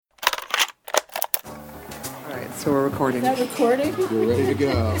So we're recording. Is that recording? We're ready to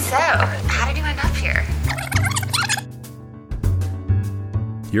go. So, how did you end up here?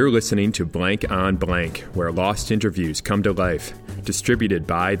 You're listening to Blank on Blank, where lost interviews come to life. Distributed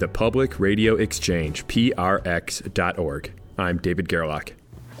by the Public Radio Exchange, prx.org. I'm David Gerlach.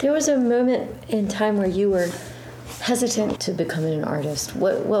 There was a moment in time where you were hesitant to becoming an artist.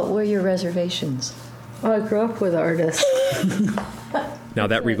 What were your reservations? Oh, I grew up with artists. Now,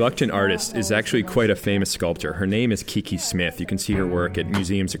 that reluctant artist is actually quite a famous sculptor. Her name is Kiki Smith. You can see her work at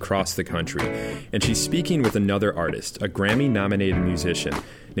museums across the country. And she's speaking with another artist, a Grammy-nominated musician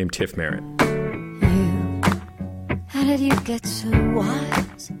named Tiff Merritt. How did you get so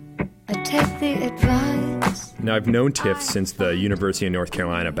wise? I take the advice. Now, I've known Tiff since the University of North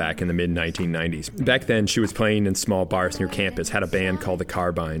Carolina back in the mid-1990s. Back then, she was playing in small bars near campus, had a band called the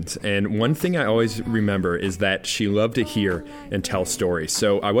Carbines. And one thing I always remember is that she loved to hear and tell stories.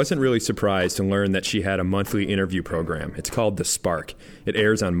 So I wasn't really surprised to learn that she had a monthly interview program. It's called The Spark. It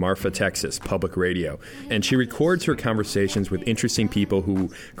airs on Marfa, Texas, public radio. And she records her conversations with interesting people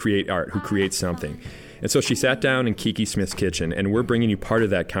who create art, who create something. And so she sat down in Kiki Smith's kitchen, and we're bringing you part of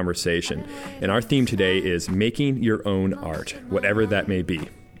that conversation. And our theme today is making your own art, whatever that may be,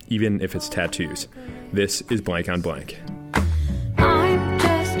 even if it's tattoos. This is Blank on Blank. I'm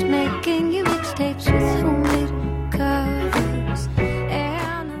just making you mixtapes with homemade covers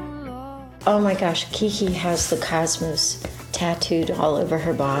and a lot. Oh my gosh, Kiki has the cosmos tattooed all over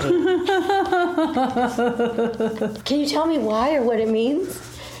her body. Can you tell me why or what it means?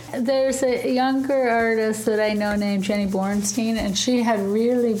 There's a younger artist that I know named Jenny Bornstein, and she had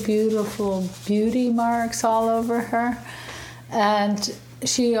really beautiful beauty marks all over her. And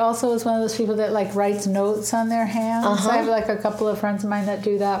she also is one of those people that writes notes on their hands. I have a couple of friends of mine that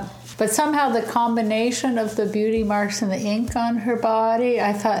do that. But somehow the combination of the beauty marks and the ink on her body,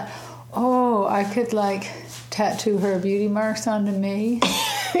 I thought, oh, I could tattoo her beauty marks onto me.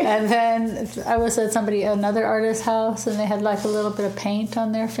 And then I was at another artist's house, and they had a little bit of paint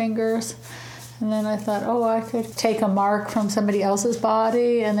on their fingers. And then I thought, oh, I could take a mark from somebody else's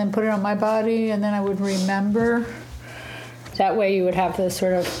body and then put it on my body, and then I would remember. That way you would have this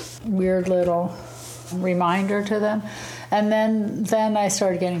sort of weird little reminder to them. And then I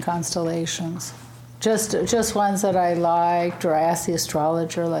started getting constellations. Just ones that I liked, or I asked the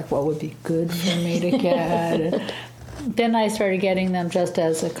astrologer, what would be good for me to get. Then I started getting them just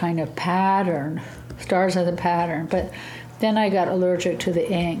as a kind of pattern, stars as a pattern. But then I got allergic to the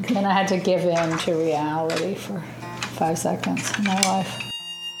ink. Then I had to give in to reality for 5 seconds in my life.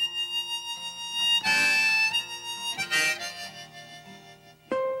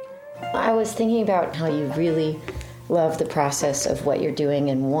 I was thinking about how you really love the process of what you're doing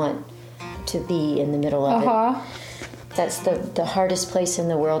and want to be in the middle of it. That's the hardest place in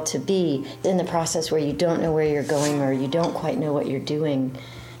the world to be, in the process where you don't know where you're going or you don't quite know what you're doing.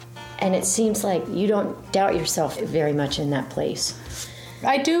 And it seems like you don't doubt yourself very much in that place.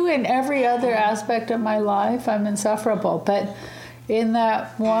 I do in every other aspect of my life. I'm insufferable. But in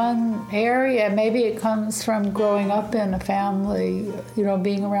that one area, maybe it comes from growing up in a family,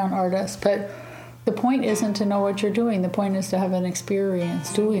 being around artists. But the point isn't to know what you're doing. The point is to have an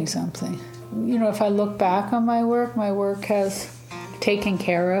experience doing something. If I look back on my work has taken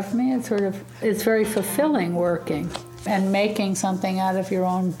care of me. It's very fulfilling working and making something out of your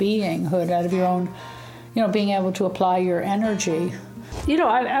own beinghood, out of your own, being able to apply your energy.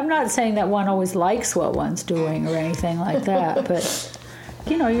 I'm not saying that one always likes what one's doing or anything like that, but,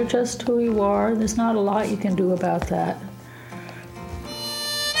 you're just who you are. There's not a lot you can do about that.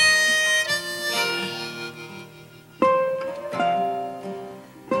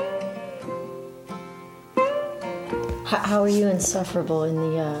 How are you insufferable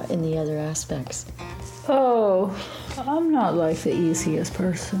in the other aspects? Oh, I'm not the easiest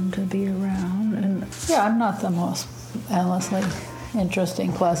person to be around, and I'm not the most endlessly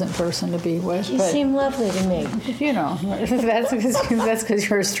interesting, pleasant person to be with. You seem lovely to me. That's because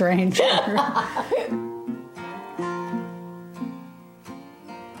you're a stranger.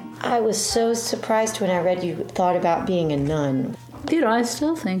 I was so surprised when I read you thought about being a nun. I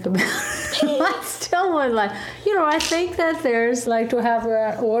still think about it. I still would I think that there's to have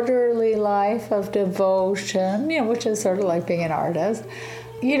an orderly life of devotion, which is sort of like being an artist,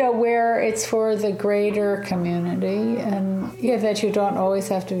 where it's for the greater community, and that you don't always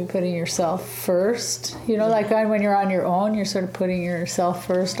have to be putting yourself first. When you're on your own, you're sort of putting yourself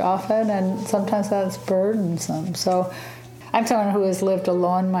first often, and sometimes that's burdensome. So I'm someone who has lived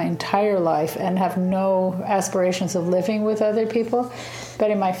alone my entire life and have no aspirations of living with other people.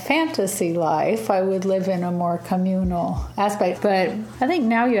 But in my fantasy life, I would live in a more communal aspect. But I think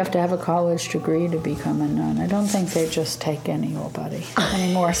now you have to have a college degree to become a nun. I don't think they just take anybody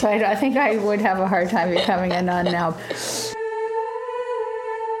anymore. So I think I would have a hard time becoming a nun now.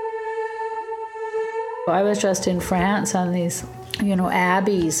 I was just in France on these,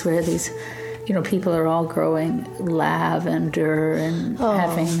 abbeys where these, people are all growing lavender and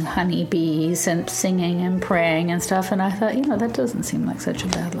having honeybees and singing and praying and stuff. And I thought, that doesn't seem like such a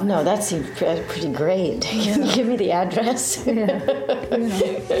bad life. No, that seems pretty great. Yeah. Give me the address. Yeah.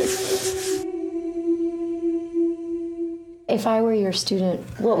 If I were your student,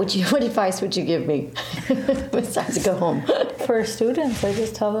 what advice would you give me besides go home? For students, I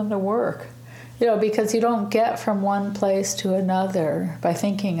just tell them to work. Because you don't get from one place to another by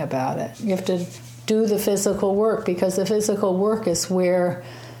thinking about it. You have to do the physical work, because the physical work is where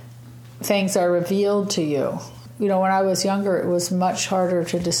things are revealed to you. When I was younger, it was much harder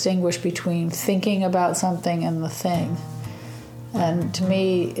to distinguish between thinking about something and the thing. And to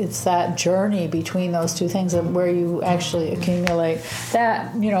me, it's that journey between those two things where you actually accumulate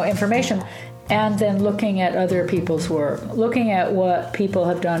that, information. And then looking at other people's work, looking at what people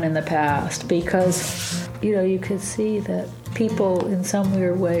have done in the past, because, you could see that people in some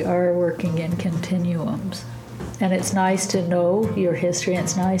weird way are working in continuums. And it's nice to know your history, and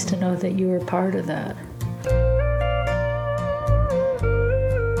it's nice to know that you were part of that.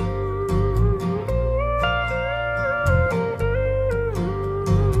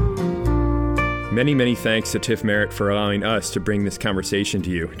 Many, many thanks to Tiff Merritt for allowing us to bring this conversation to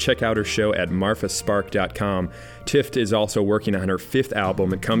you. Check out her show at marfaspark.com. Tiff is also working on her 5th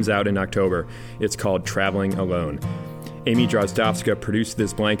album. It comes out in October. It's called Traveling Alone. Amy Drozdowska produced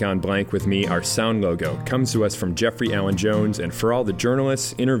this Blank on Blank with me. Our sound logo comes to us from Jeffrey Allen Jones. And for all the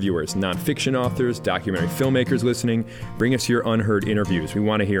journalists, interviewers, nonfiction authors, documentary filmmakers listening, bring us your unheard interviews. We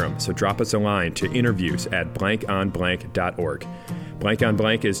want to hear them. So drop us a line to interviews@blankonblank.org. Blank on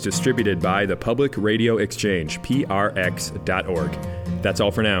Blank is distributed by the Public Radio Exchange, prx.org. That's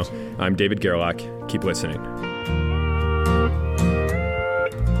all for now. I'm David Gerlach. Keep listening.